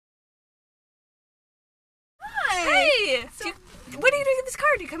So, what are you doing in this car?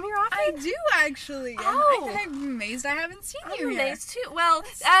 Do you come here often? I do actually. Oh. I'm amazed I haven't seen you I'm here. amazed too. Well,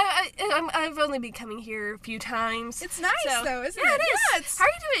 I've only been coming here a few times. It's nice though, isn't it? Yeah, it is. Yeah, it's- How are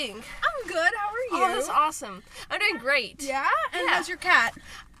you doing? I'm good. How are you? Oh, that's awesome. I'm doing great. Yeah? And Yeah. how's your cat?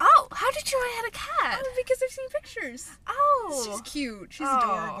 Oh, how did you know I had a cat? Oh, because I've seen pictures. Oh. She's cute. She's Oh.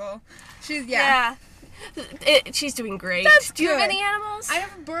 adorable. She's Yeah. She's doing great. That's Do you have good. any animals? I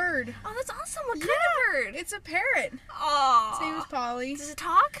have a bird. Oh, that's awesome. What kind of bird? It's a parrot. Oh. His name is Polly. Does it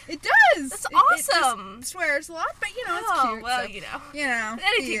talk? It does. That's It awesome. just swears a lot, but you know it's Oh, cute. well, so, you know. You know.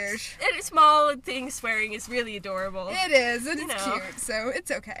 Anything, Years. any small thing swearing is really adorable. It is. It You is know. cute. So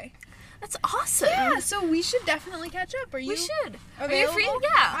it's okay. That's awesome. Yeah. So we should definitely catch up. Are you? We should. Are you available? free?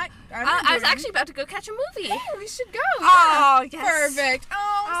 Yeah. I was actually about to go catch a movie. Yeah, we should go. Oh, Yeah. yes. Perfect.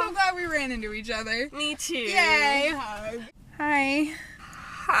 Oh, I'm so Oh. glad we ran into each other. Me too. Yay! Hug. Hi.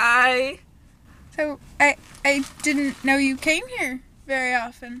 Hi. So I didn't know you came here very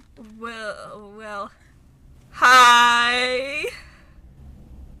often. Well. Hi.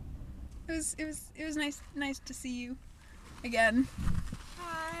 It was nice to see you again.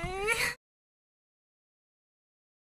 Hi.